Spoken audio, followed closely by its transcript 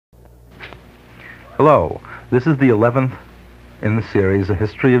Hello, this is the 11th in the series, A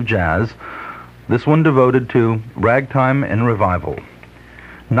History of Jazz, this one devoted to Ragtime in Revival.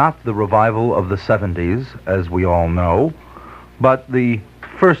 Not the revival of the 70s, as we all know, but the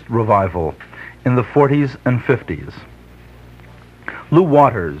first revival in the 40s and 50s. Lew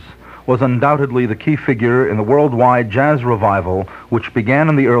Waters was undoubtedly the key figure in the worldwide jazz revival which began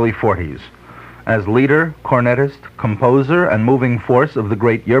in the early 40s. As leader, cornetist, composer, and moving force of the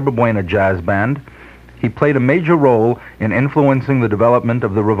great Yerba Buena Jazz Band, he played a major role in influencing the development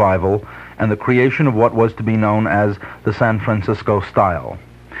of the revival and the creation of what was to be known as the San Francisco style.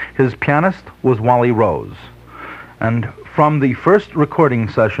 His pianist was Wally Rose. And from the first recording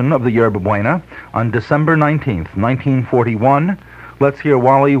session of the Yerba Buena on December 19th, 1941, let's hear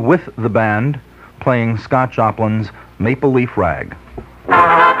Wally with the band playing Scott Joplin's Maple Leaf Rag.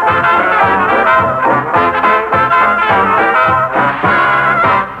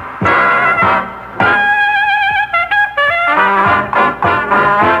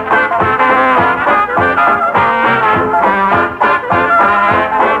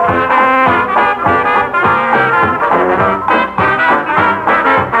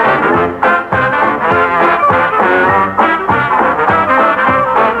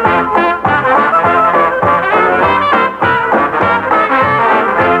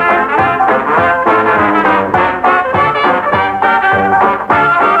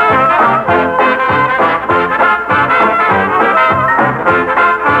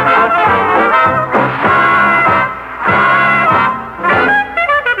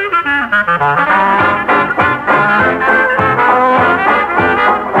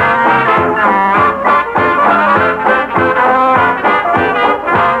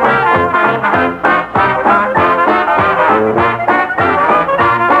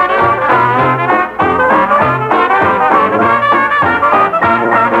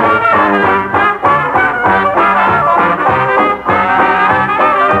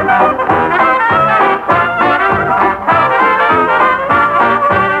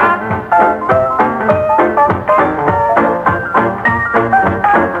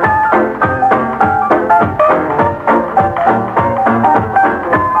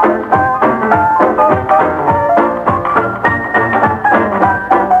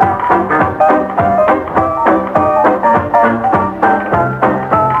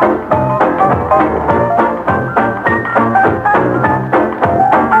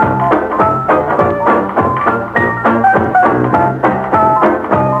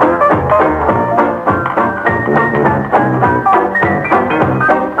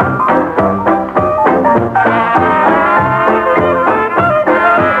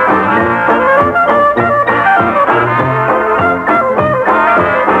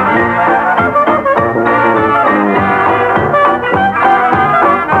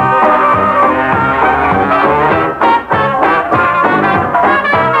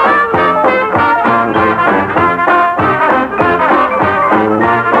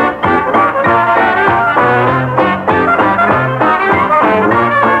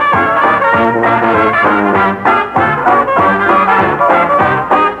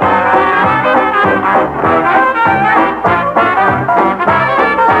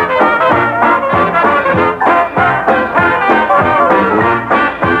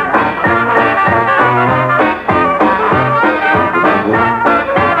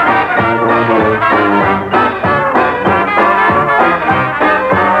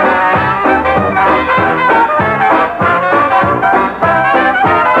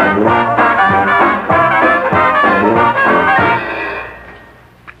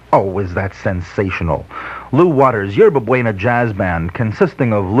 Oh, is that sensational. Lew Waters' Yerba Buena Jazz Band,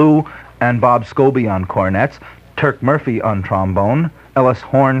 consisting of Lew and Bob Scobie on cornets, Turk Murphy on trombone, Ellis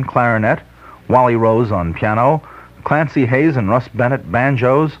Horn clarinet, Wally Rose on piano, Clancy Hayes and Russ Bennett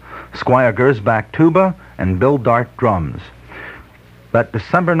banjos, Squire Gersbach tuba, and Bill Dart drums. That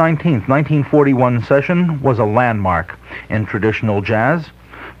December 19th, 1941 session was a landmark in traditional jazz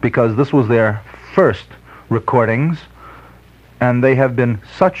because this was their first recordings, and they have been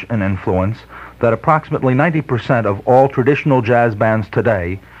such an influence that approximately 90% of all traditional jazz bands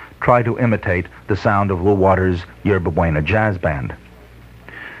today try to imitate the sound of Lew Waters' Yerba Buena Jazz Band.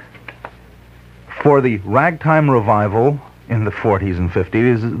 For the ragtime revival in the 40s and 50s, it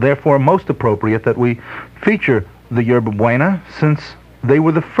is therefore most appropriate that we feature the Yerba Buena, since they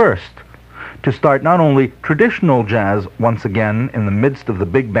were the first to start not only traditional jazz once again in the midst of the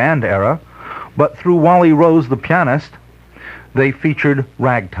big band era, but through Wally Rose, the pianist, they featured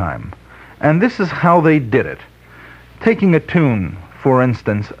ragtime. And this is how they did it. Taking a tune, for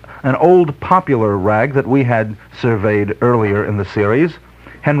instance, an old popular rag that we had surveyed earlier in the series,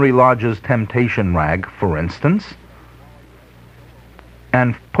 Henry Lodge's Temptation Rag, for instance,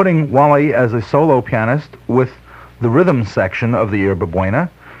 and putting Wally as a solo pianist with the rhythm section of the Yerba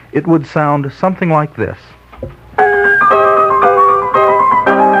Buena, it would sound something like this.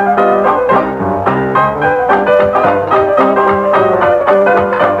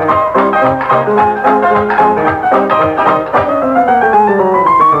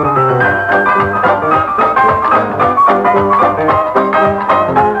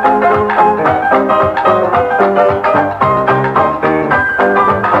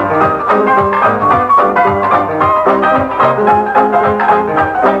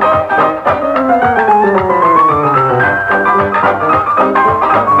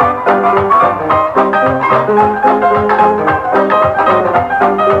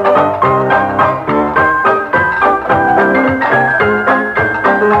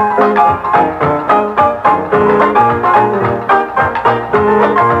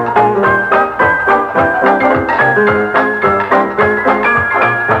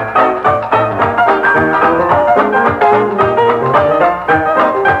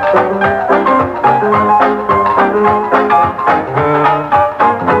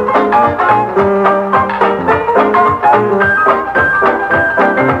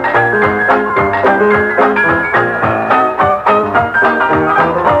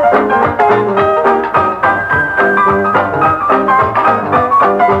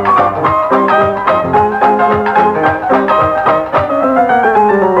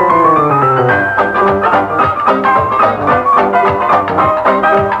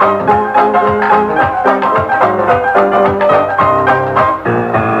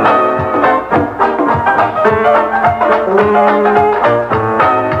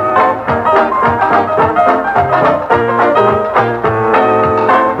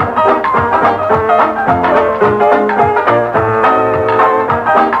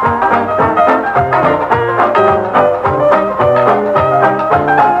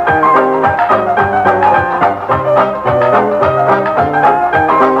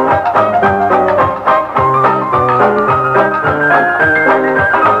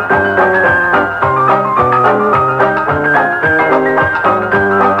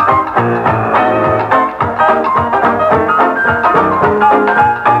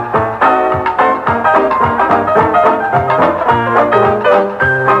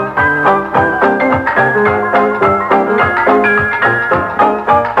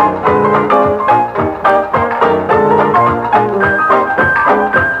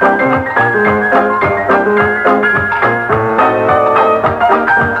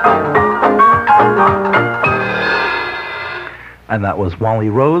 And that was Wally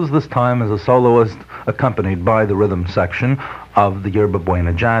Rose, this time as a soloist, accompanied by the rhythm section of the Yerba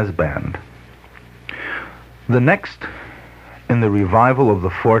Buena Jazz Band. The next in the revival of the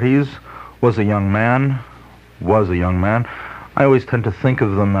 40s was a young man. I always tend to think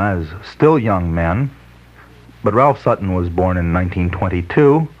of them as still young men, but Ralph Sutton was born in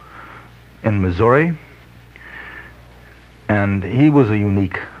 1922 in Missouri, and he was a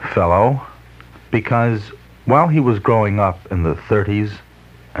unique fellow because while he was growing up in the 30s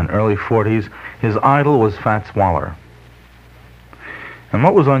and early 40s, his idol was Fats Waller. And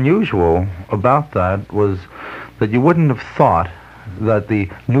what was unusual about that was that you wouldn't have thought that the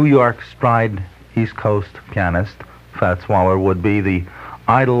New York stride East Coast pianist, Fats Waller, would be the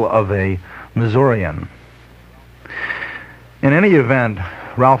idol of a Missourian. In any event,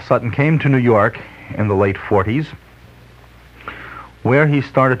 Ralph Sutton came to New York in the late 40s, where he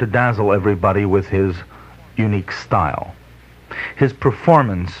started to dazzle everybody with his unique style. His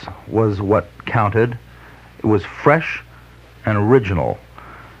performance was what counted. It was fresh and original.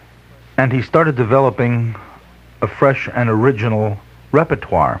 And he started developing a fresh and original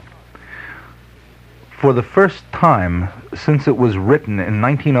repertoire. For the first time since it was written in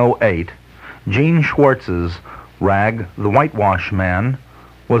 1908, Gene Schwartz's rag, The Whitewash Man,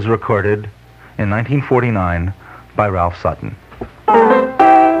 was recorded in 1949 by Ralph Sutton.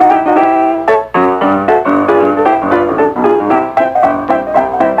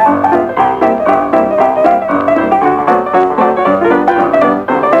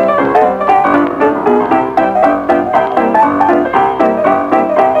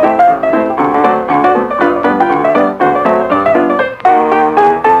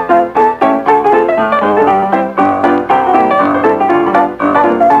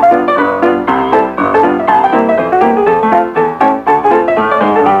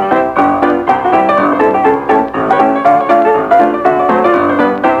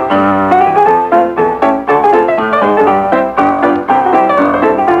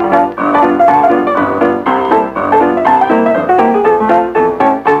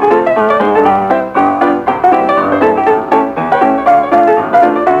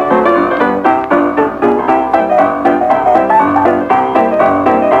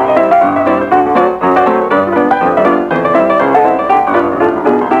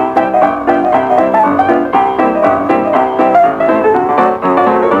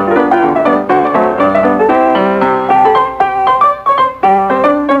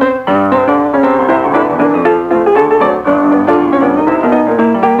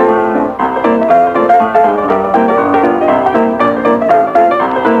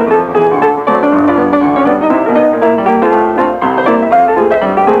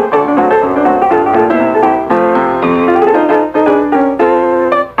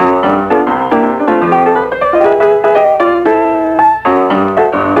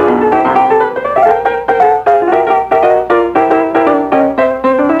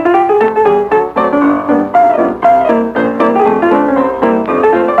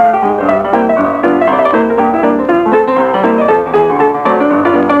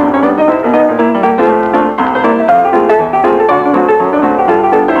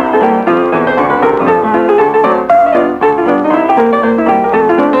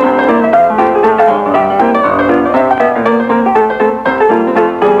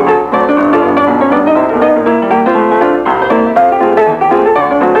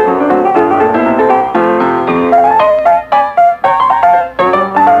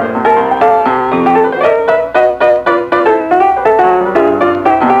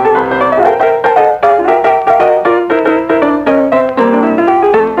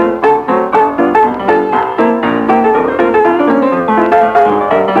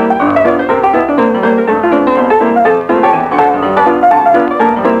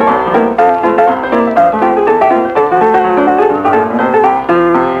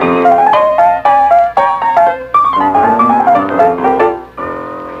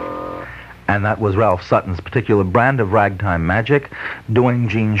 And that was Ralph Sutton's particular brand of ragtime magic, doing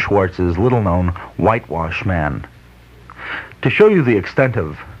Gene Schwartz's little-known Whitewash Man. To show you the extent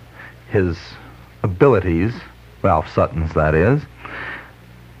of his abilities, Ralph Sutton's that is,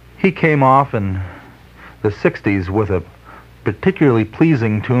 he came off in the 60s with a particularly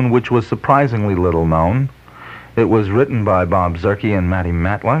pleasing tune which was surprisingly little known. It was written by Bob Zerke and Matty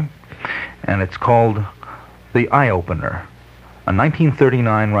Matla, and it's called The Eye Opener. A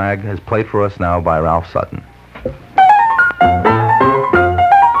 1939 rag is played for us now by Ralph Sutton.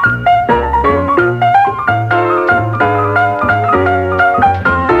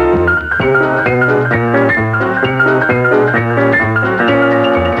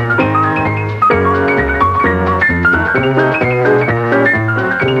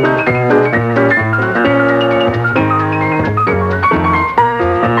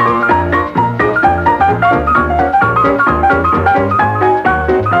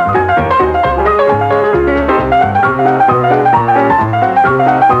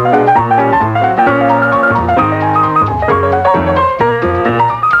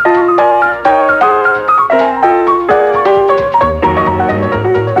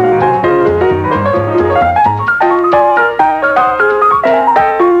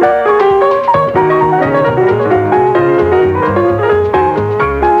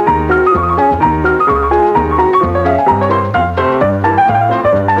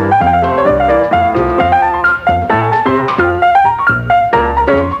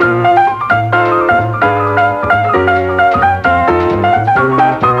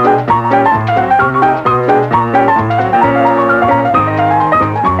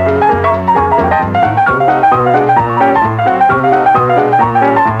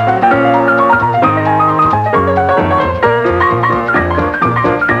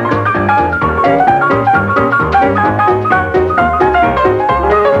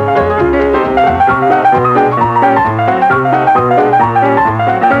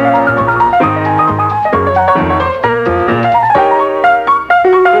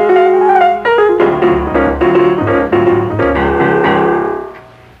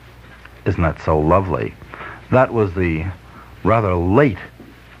 Isn't that so lovely? That was the rather late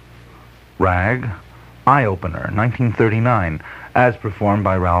rag, Eye Opener, 1939, as performed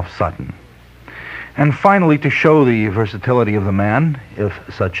by Ralph Sutton. And finally, to show the versatility of the man, if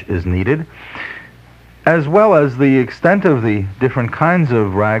such is needed, as well as the extent of the different kinds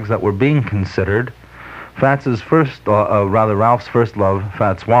of rags that were being considered, Ralph's first love,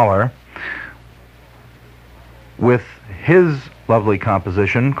 Fats Waller, with his lovely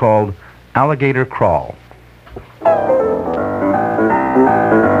composition called Alligator Crawl.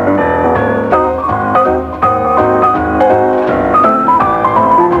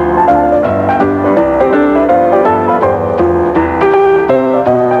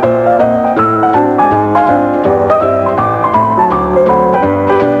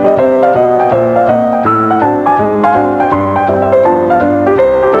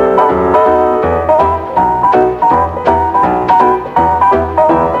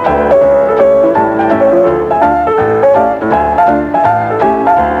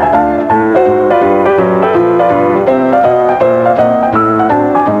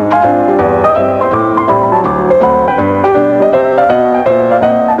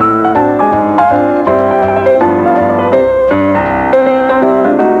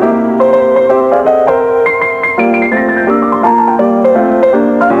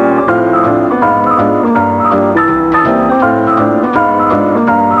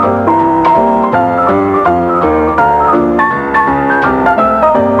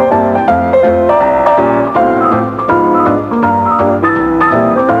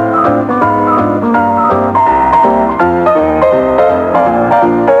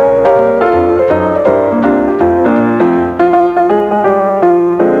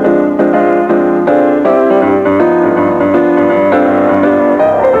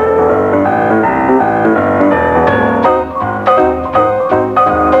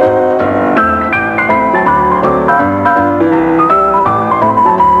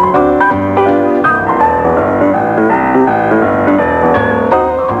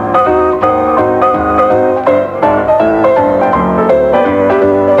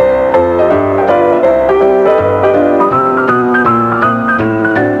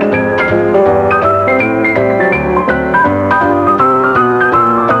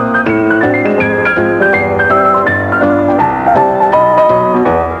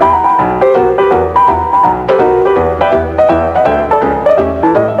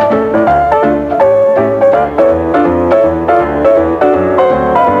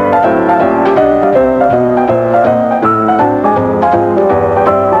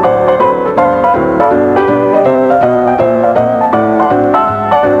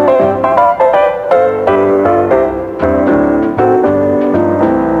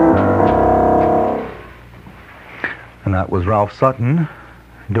 Ralph Sutton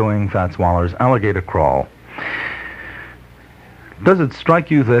doing Fats Waller's Alligator Crawl. Does it strike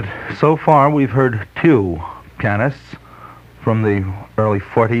you that so far we've heard two pianists from the early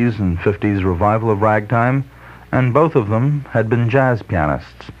 40s and 50s revival of ragtime, and both of them had been jazz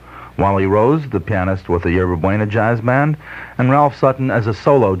pianists? Wally Rose, the pianist with the Yerba Buena Jazz Band, and Ralph Sutton as a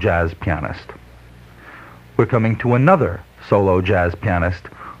solo jazz pianist. We're coming to another solo jazz pianist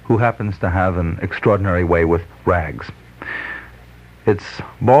who happens to have an extraordinary way with rags. It's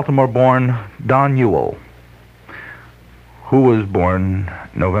Baltimore-born Don Ewell, who was born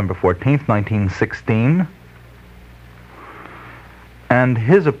November 14th, 1916, and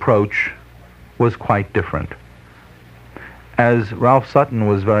his approach was quite different. As Ralph Sutton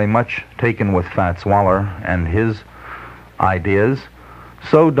was very much taken with Fats Waller and his ideas,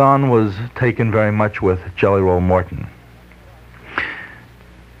 so Don was taken very much with Jelly Roll Morton.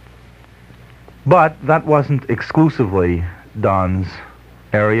 But that wasn't exclusively Don's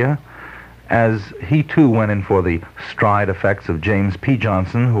area, as he too went in for the stride effects of James P.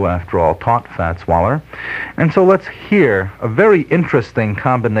 Johnson, who after all taught Fats Waller. And so let's hear a very interesting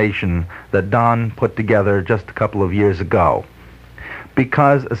combination that Don put together just a couple of years ago,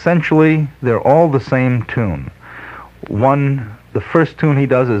 because essentially they're all the same tune. The first tune he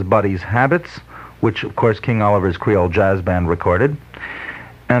does is Buddy's Habits, which of course King Oliver's Creole Jazz Band recorded,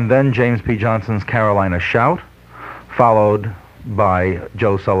 and then James P. Johnson's Carolina Shout, followed by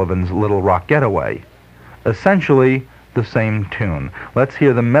Joe Sullivan's Little Rock Getaway. Essentially the same tune. Let's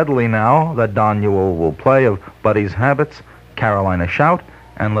hear the medley now that Don Ewell will play of Buddy's Habits, Carolina Shout,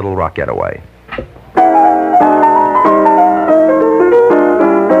 and Little Rock Getaway.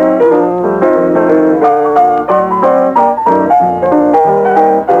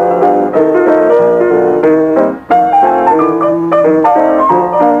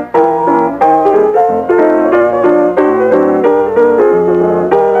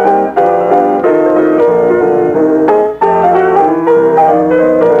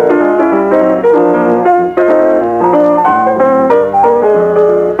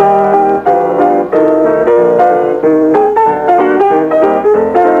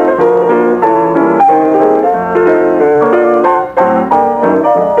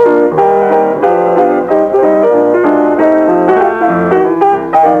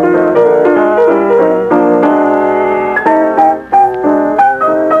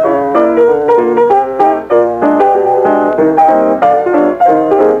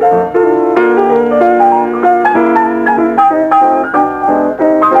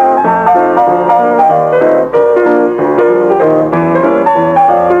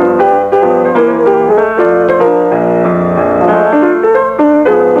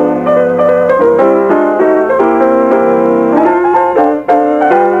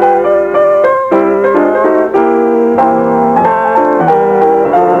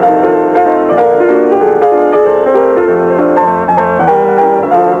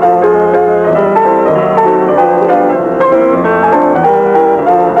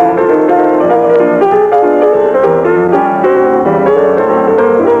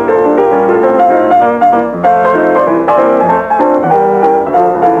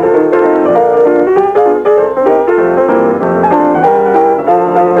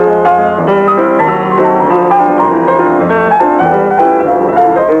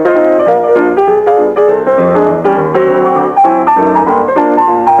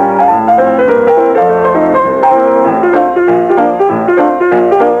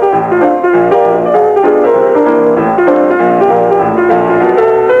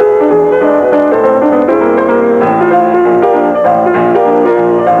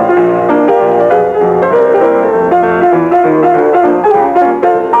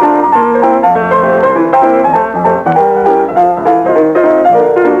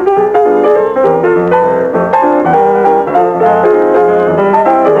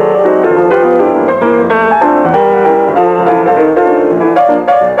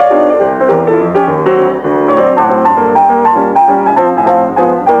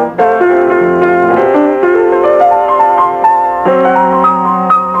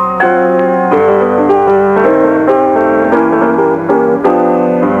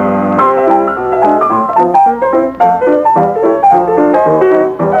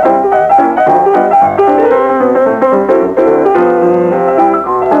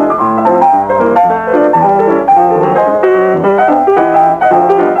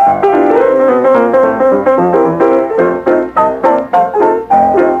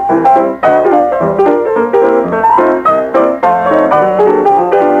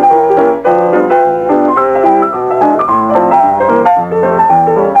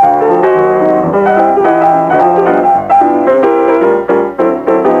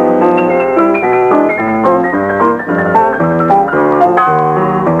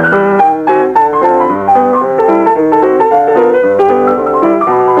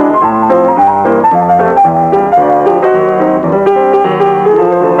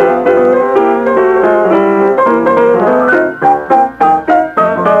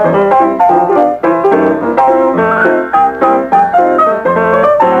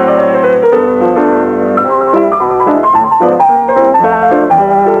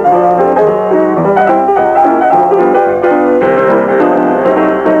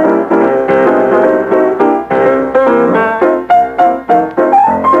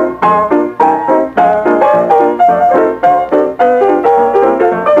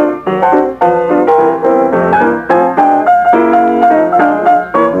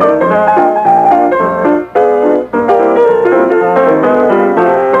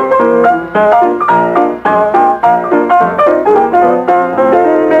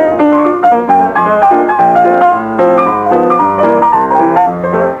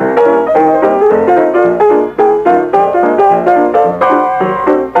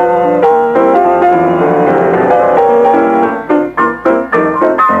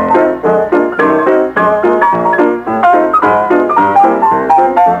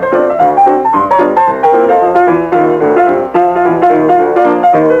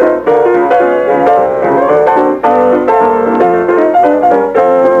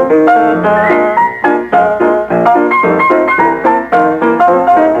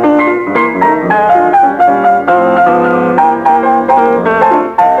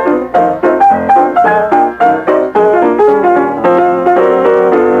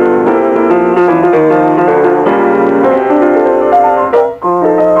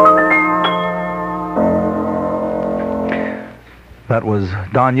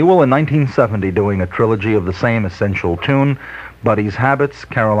 Don Ewell in 1970 doing a trilogy of the same essential tune, Buddy's Habits,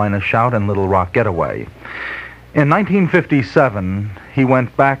 Carolina Shout, and Little Rock Getaway. In 1957, he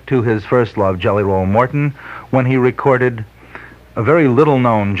went back to his first love, Jelly Roll Morton, when he recorded a very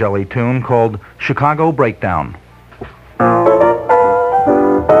little-known Jelly tune called Chicago Breakdown.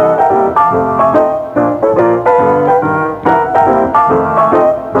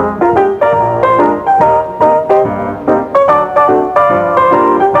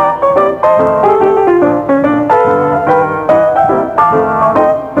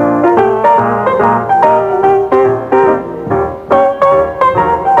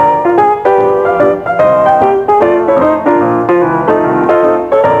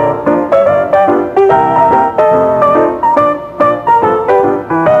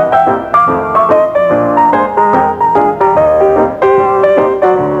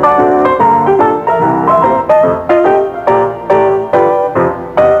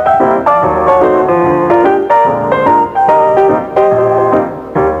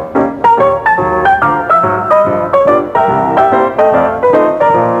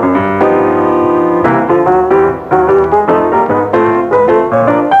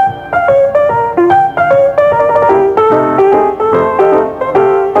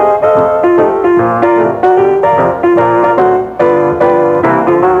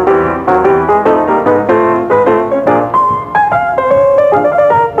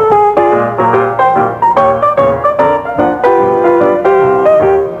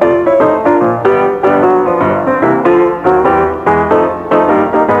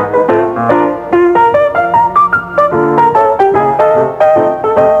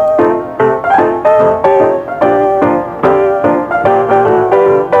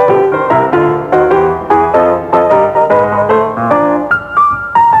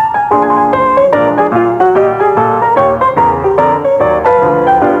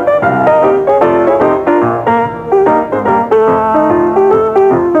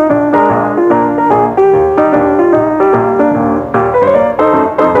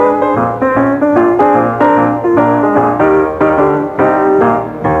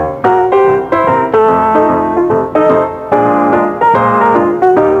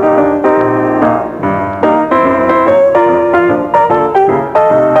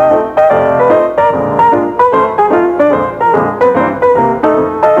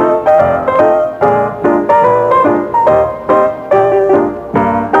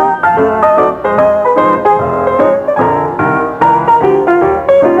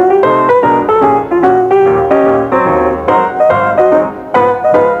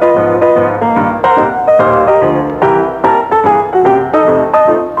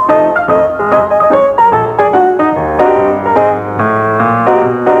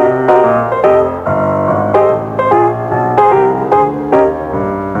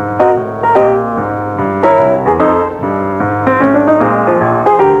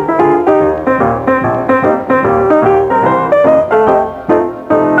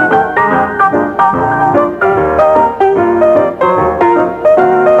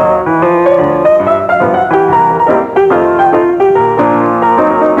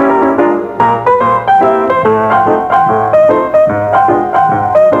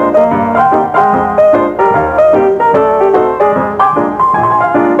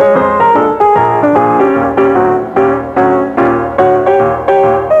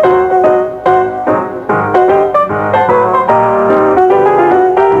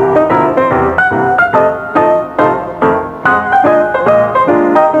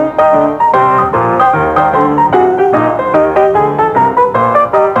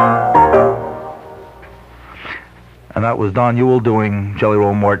 And that was Don Ewell doing Jelly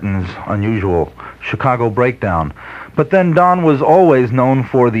Roll Morton's unusual Chicago Breakdown. But then Don was always known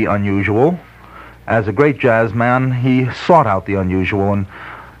for the unusual. As a great jazz man, he sought out the unusual. And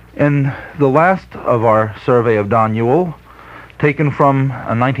in the last of our survey of Don Ewell, taken from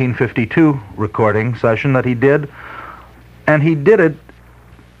a 1952 recording session that he did, and he did it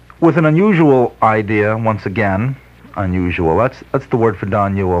with an unusual idea once again. Unusual. That's the word for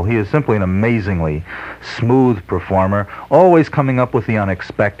Don Ewell. He is simply an amazingly smooth performer, always coming up with the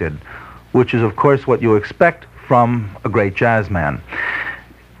unexpected, which is, of course, what you expect from a great jazz man.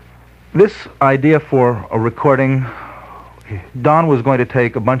 This idea for a recording, Don was going to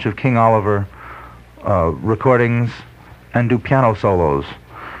take a bunch of King Oliver recordings and do piano solos.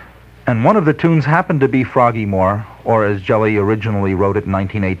 And one of the tunes happened to be Froggy More, or as Jelly originally wrote it in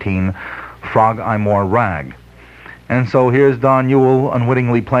 1918, Frog I More Rag. And so here's Don Ewell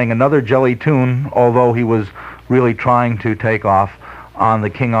unwittingly playing another Jelly tune, although he was really trying to take off on the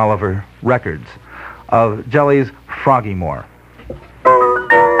King Oliver records, of Jelly's Froggy More.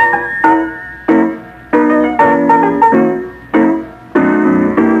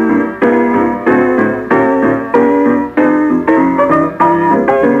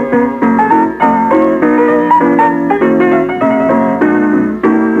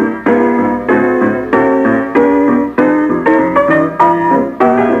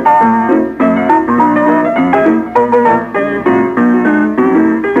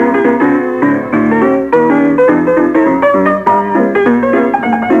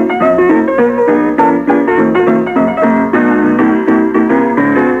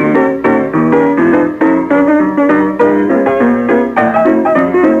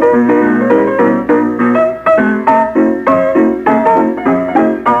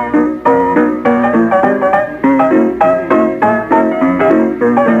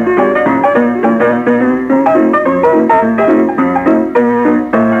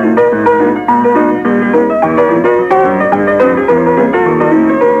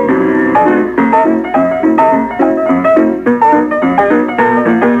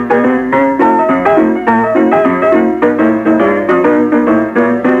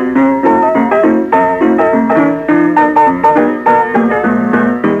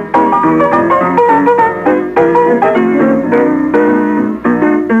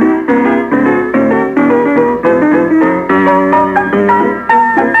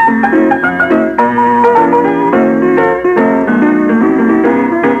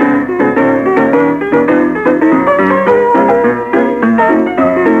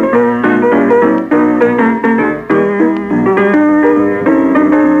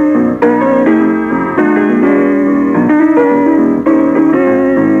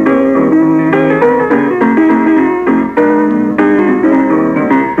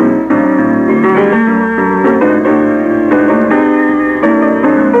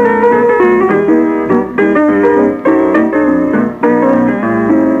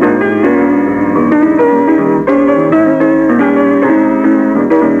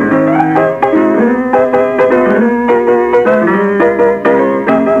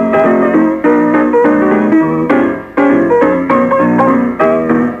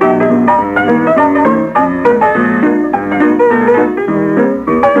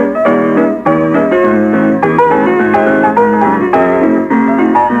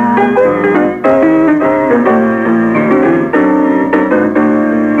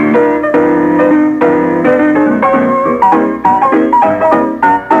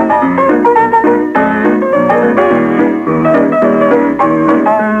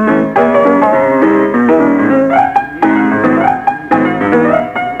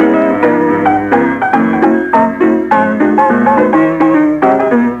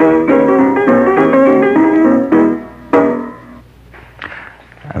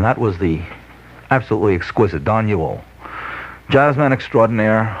 that was the absolutely exquisite Don Ewell, jazzman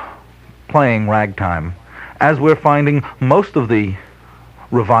extraordinaire, playing ragtime, as we're finding most of the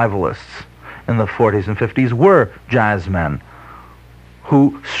revivalists in the 40s and 50s were jazzmen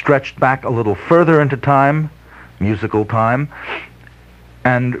who stretched back a little further into time, musical time,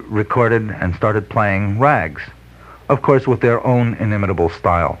 and recorded and started playing rags, of course with their own inimitable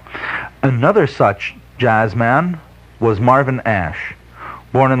style. Another such jazzman was Marvin Ash,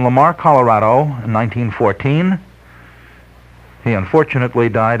 born in Lamar, Colorado in 1914. He unfortunately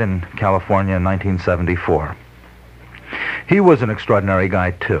died in California in 1974. He was an extraordinary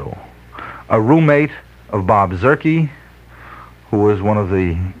guy too, a roommate of Bob Zerke, who was one of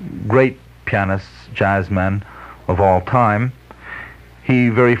the great pianists, jazzmen of all time. He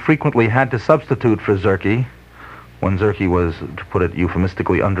very frequently had to substitute for Zerke when Zerke was, to put it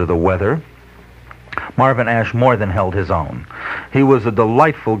euphemistically, under the weather. Marvin Ash more than held his own. He was a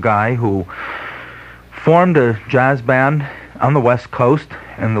delightful guy who formed a jazz band on the West Coast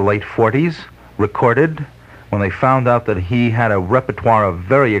in the late 40s, recorded. When they found out that he had a repertoire of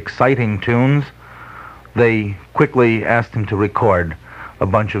very exciting tunes, they quickly asked him to record a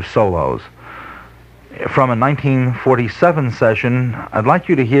bunch of solos. From a 1947 session, I'd like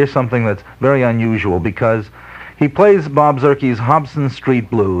you to hear something that's very unusual, because he plays Bob Zerke's Hobson Street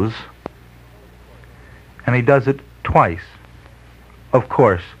Blues, and he does it twice. Of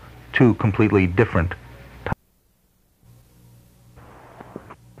course, two completely different.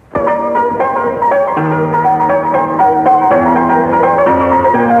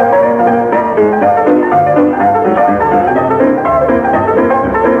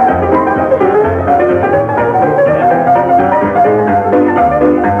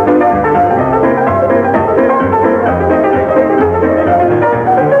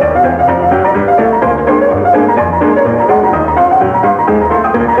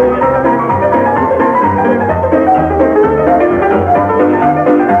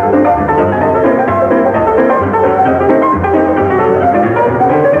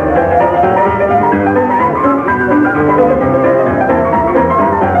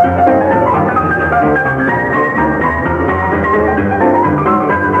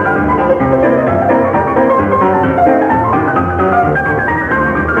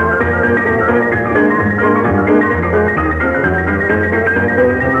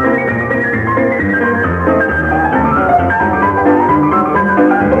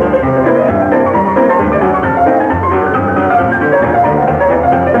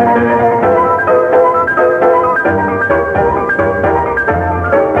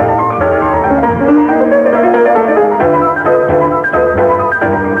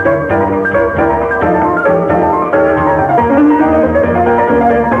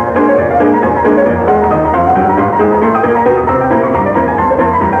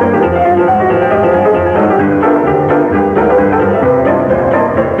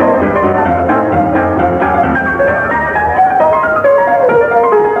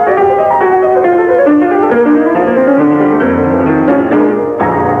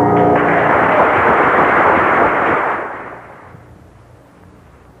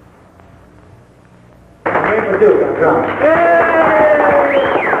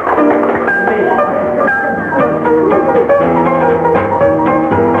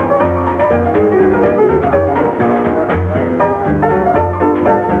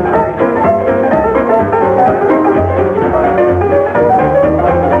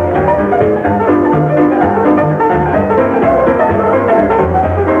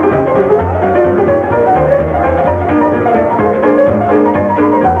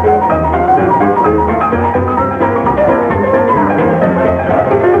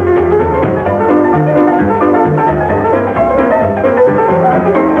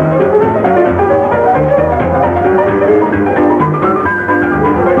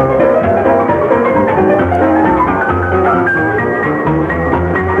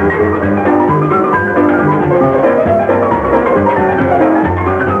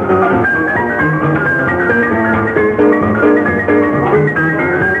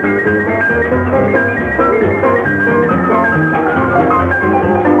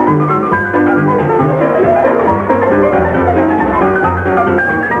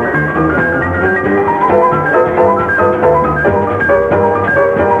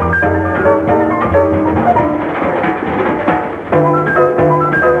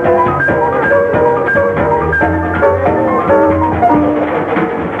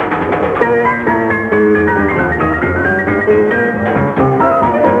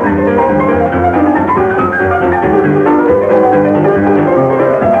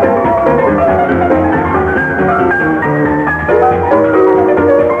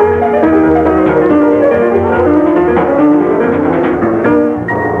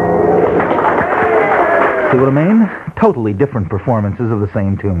 remain totally different performances of the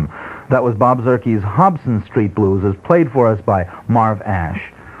same tune. That was Bob Zerke's Hobson Street Blues, as played for us by Marv Ash.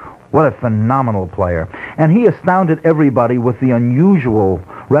 What a phenomenal player. And he astounded everybody with the unusual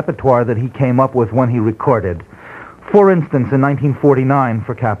repertoire that he came up with when he recorded. For instance, in 1949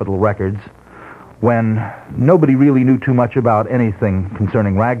 for Capitol Records, when nobody really knew too much about anything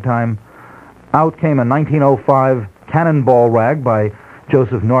concerning ragtime, out came a 1905 Cannonball Rag by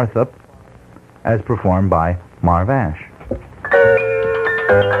Joseph Northup, as performed by Marv Ash.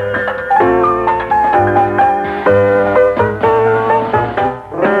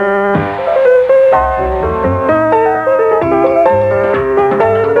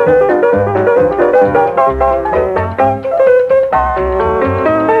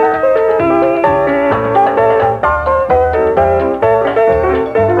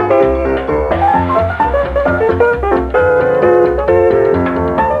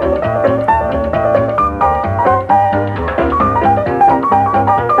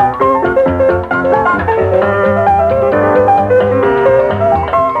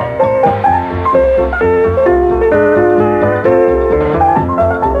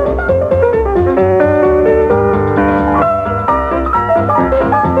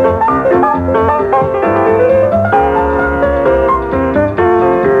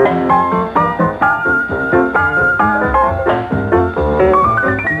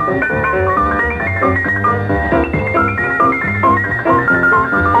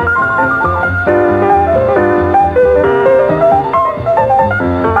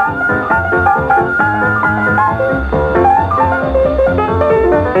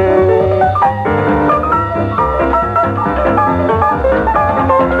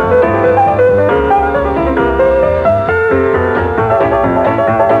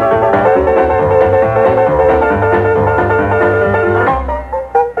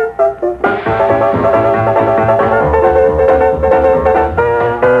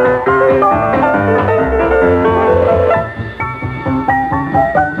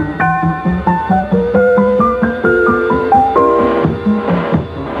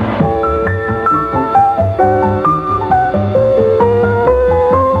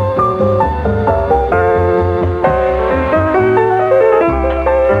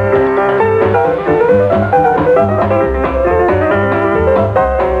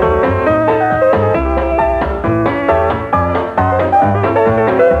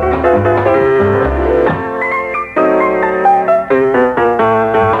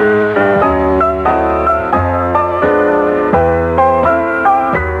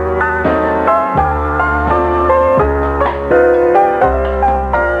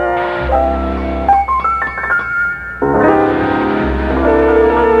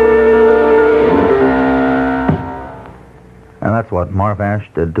 What Marv Ash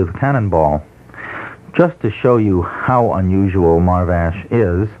did to the Cannonball. Just to show you how unusual Marv Ash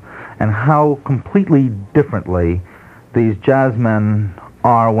is and how completely differently these jazzmen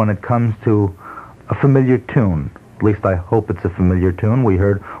are when it comes to a familiar tune. At least I hope it's a familiar tune. We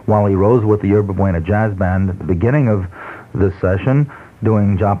heard Wally Rose with the Yerba Buena Jazz Band at the beginning of this session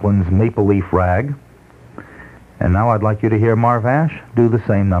doing Joplin's Maple Leaf Rag. And now I'd like you to hear Marv Ash do the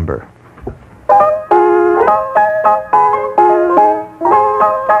same number.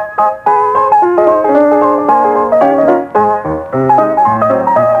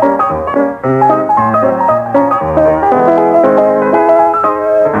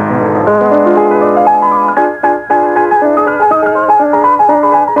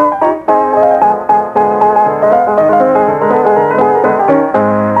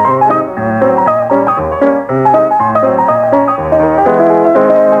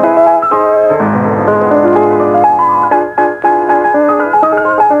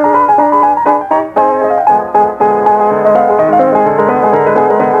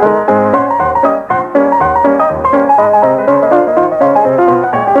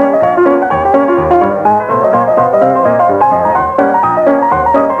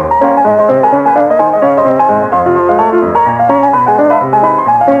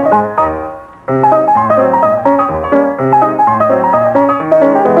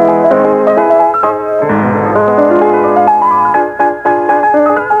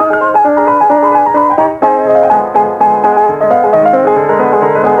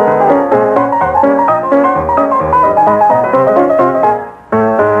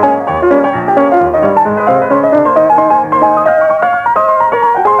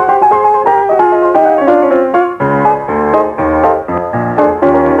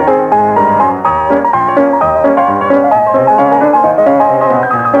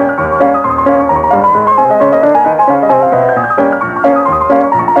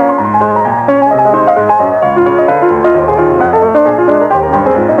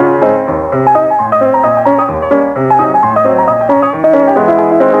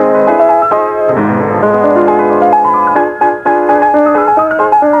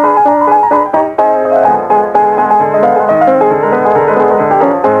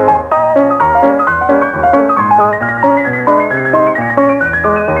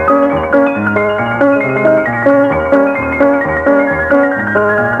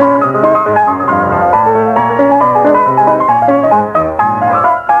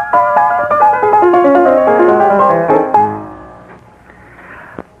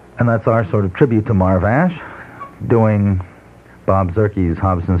 that's our sort of tribute to Marv Ash, doing Bob Zerke's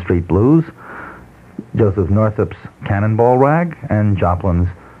Hobson Street Blues, Joseph Northup's Cannonball Rag, and Joplin's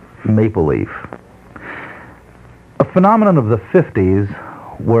Maple Leaf. A phenomenon of the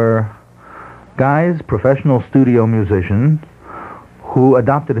 50s were guys, professional studio musicians, who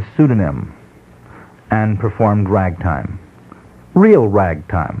adopted a pseudonym and performed ragtime. Real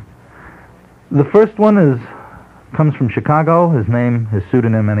ragtime. The first one comes from Chicago. His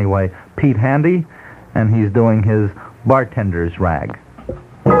pseudonym anyway, Pete Handy, and he's doing his bartender's rag.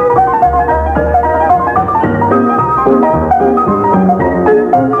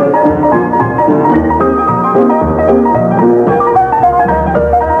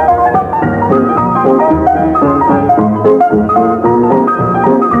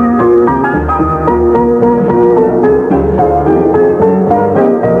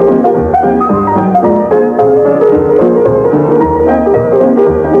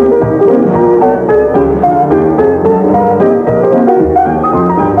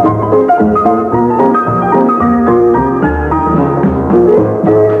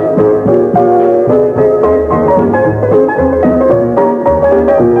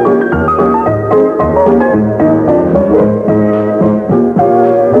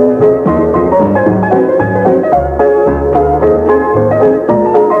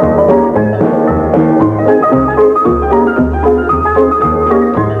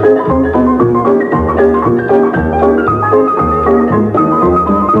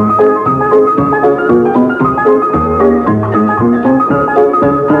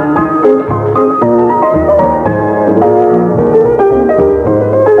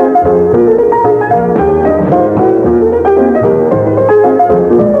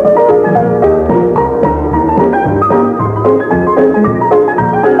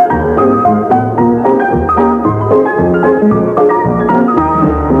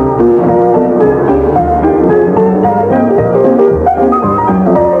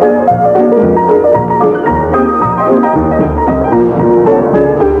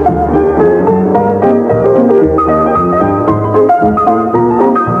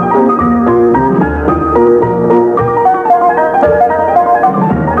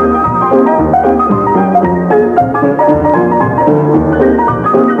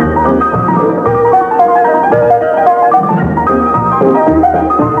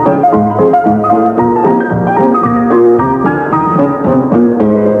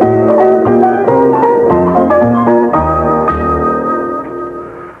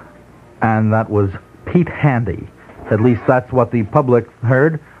 That was Pete Handy. At least that's what the public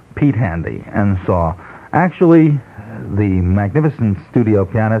heard, Pete Handy, and saw. Actually, the magnificent studio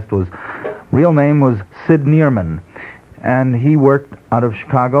pianist real name was Sid Neerman, and he worked out of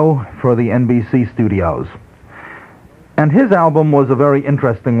Chicago for the NBC studios. And his album was a very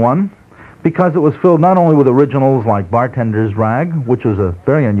interesting one because it was filled not only with originals like Bartender's Rag, which was a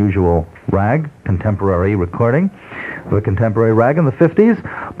very unusual rag, contemporary recording of a contemporary rag in the 50s,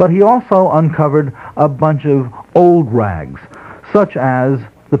 but he also uncovered a bunch of old rags, such as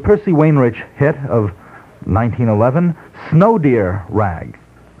the Percy Wainwright hit of 1911, Snow Deer Rag.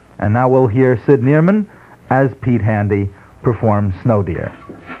 And now we'll hear Sid Neerman as Pete Handy perform Snow Deer.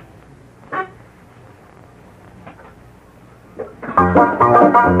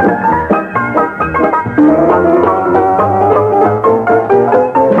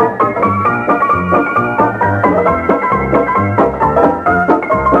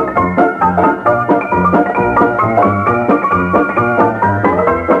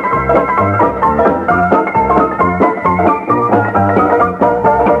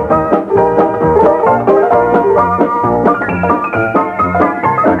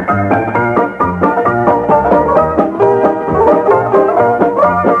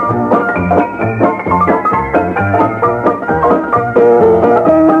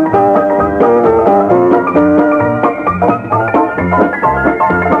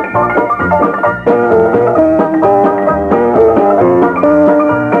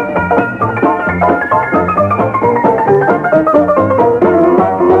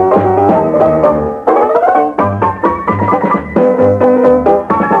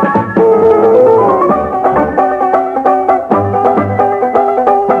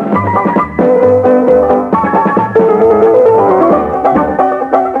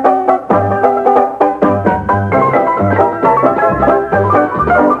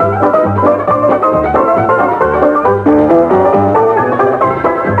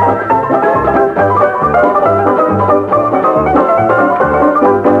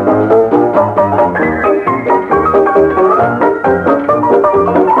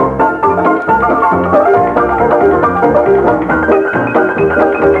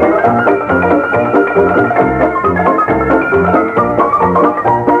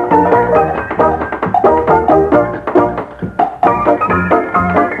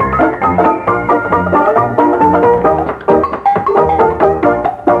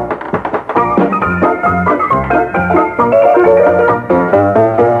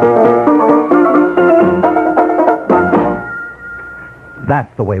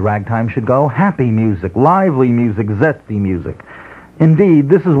 That's the way ragtime should go. Happy music, lively music, zesty music. Indeed,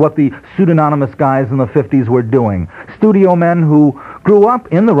 this is what the pseudonymous guys in the 50s were doing. Studio men who grew up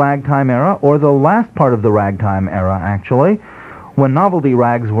in the ragtime era, or the last part of the ragtime era, actually, when novelty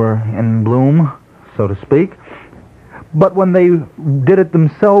rags were in bloom, so to speak. But when they did it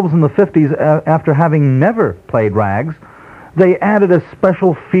themselves in the 50s, after having never played rags, they added a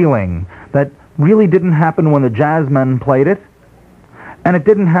special feeling that really didn't happen when the jazz men played it, and it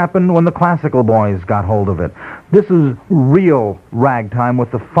didn't happen when the classical boys got hold of it. This is real ragtime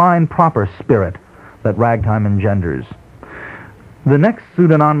with the fine, proper spirit that ragtime engenders. The next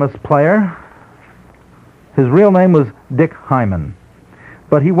pseudonymous player, his real name was Dick Hyman,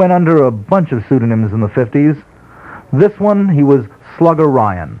 but he went under a bunch of pseudonyms in the 50s. This one, he was Slugger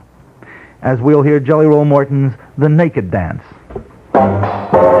Ryan, as we'll hear Jelly Roll Morton's The Naked Dance.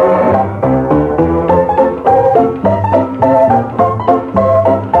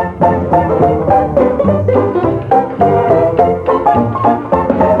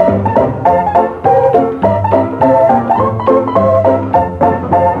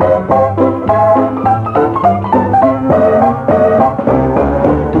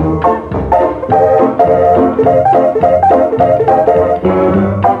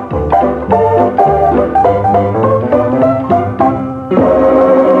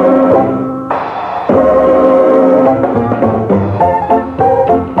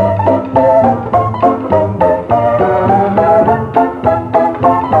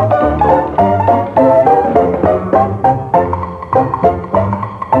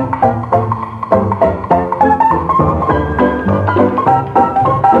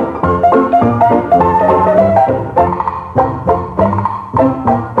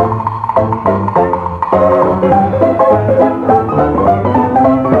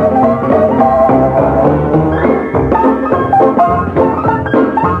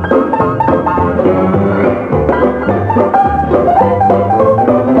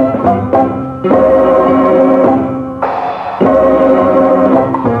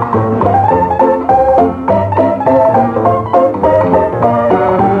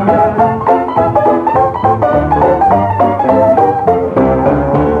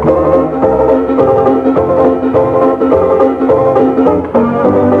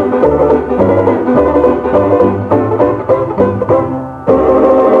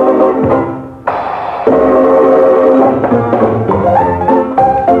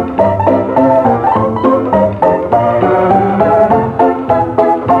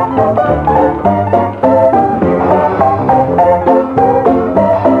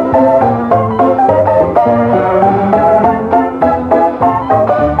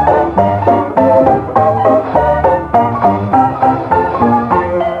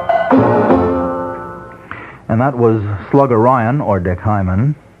 That was Slugger Ryan, or Dick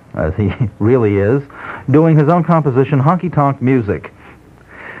Hyman, as he really is, doing his own composition, Honky Tonk Music.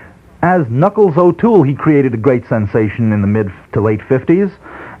 As Knuckles O'Toole, he created a great sensation in the mid to late 50s,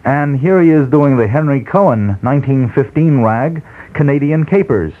 and here he is doing the Henry Cohen 1915 rag, Canadian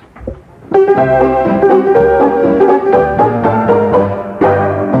Capers.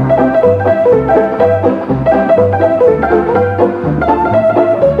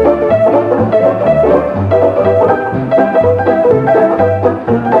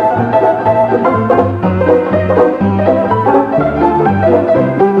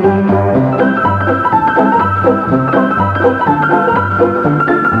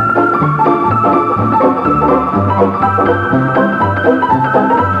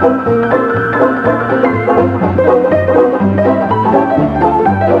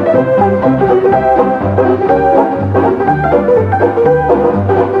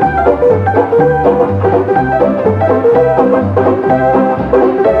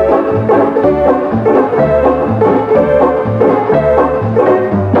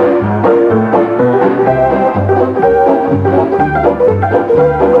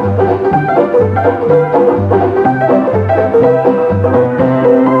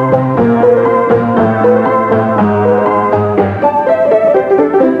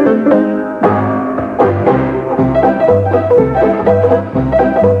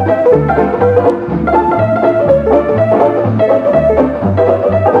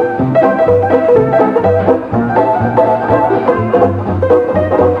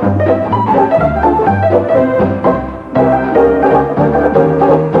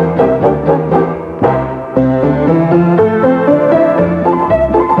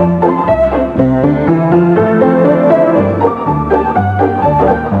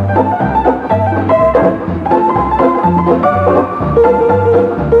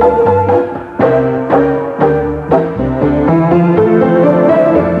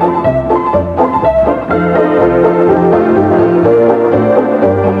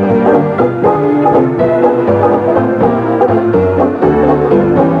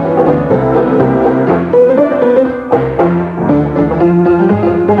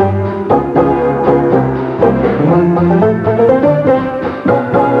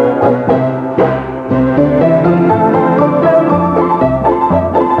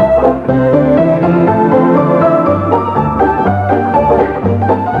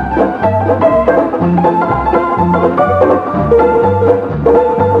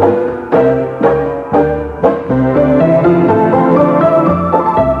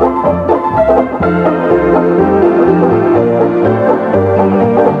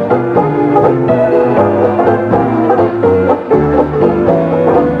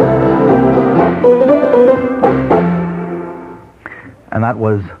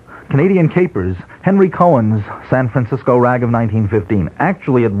 was Canadian Capers, Henry Cohen's San Francisco Rag of 1915.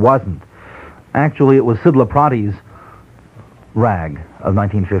 Actually, it wasn't. Actually, it was Sid Laprati's Rag of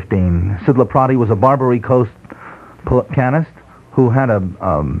 1915. Sid Laprati was a Barbary Coast pianist who had a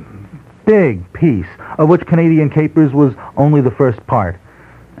big piece, of which Canadian Capers was only the first part.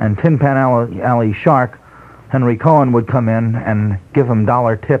 And Tin Pan Alley Shark, Henry Cohen, would come in and give him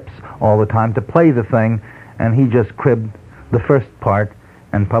dollar tips all the time to play the thing, and he just cribbed the first part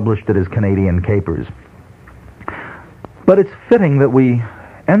and published it as Canadian Capers. But it's fitting that we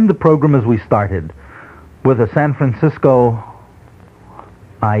end the program as we started, with a San Francisco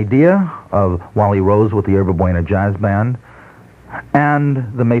idea of Wally Rose with the Yerba Buena Jazz Band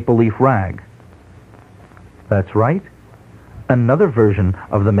and the Maple Leaf Rag. That's right, another version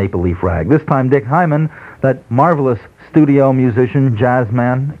of the Maple Leaf Rag. This time Dick Hyman, that marvelous studio musician, jazz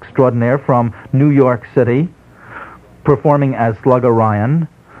man extraordinaire from New York City, performing as Slugger Ryan,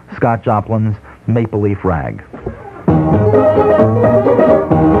 Scott Joplin's Maple Leaf Rag.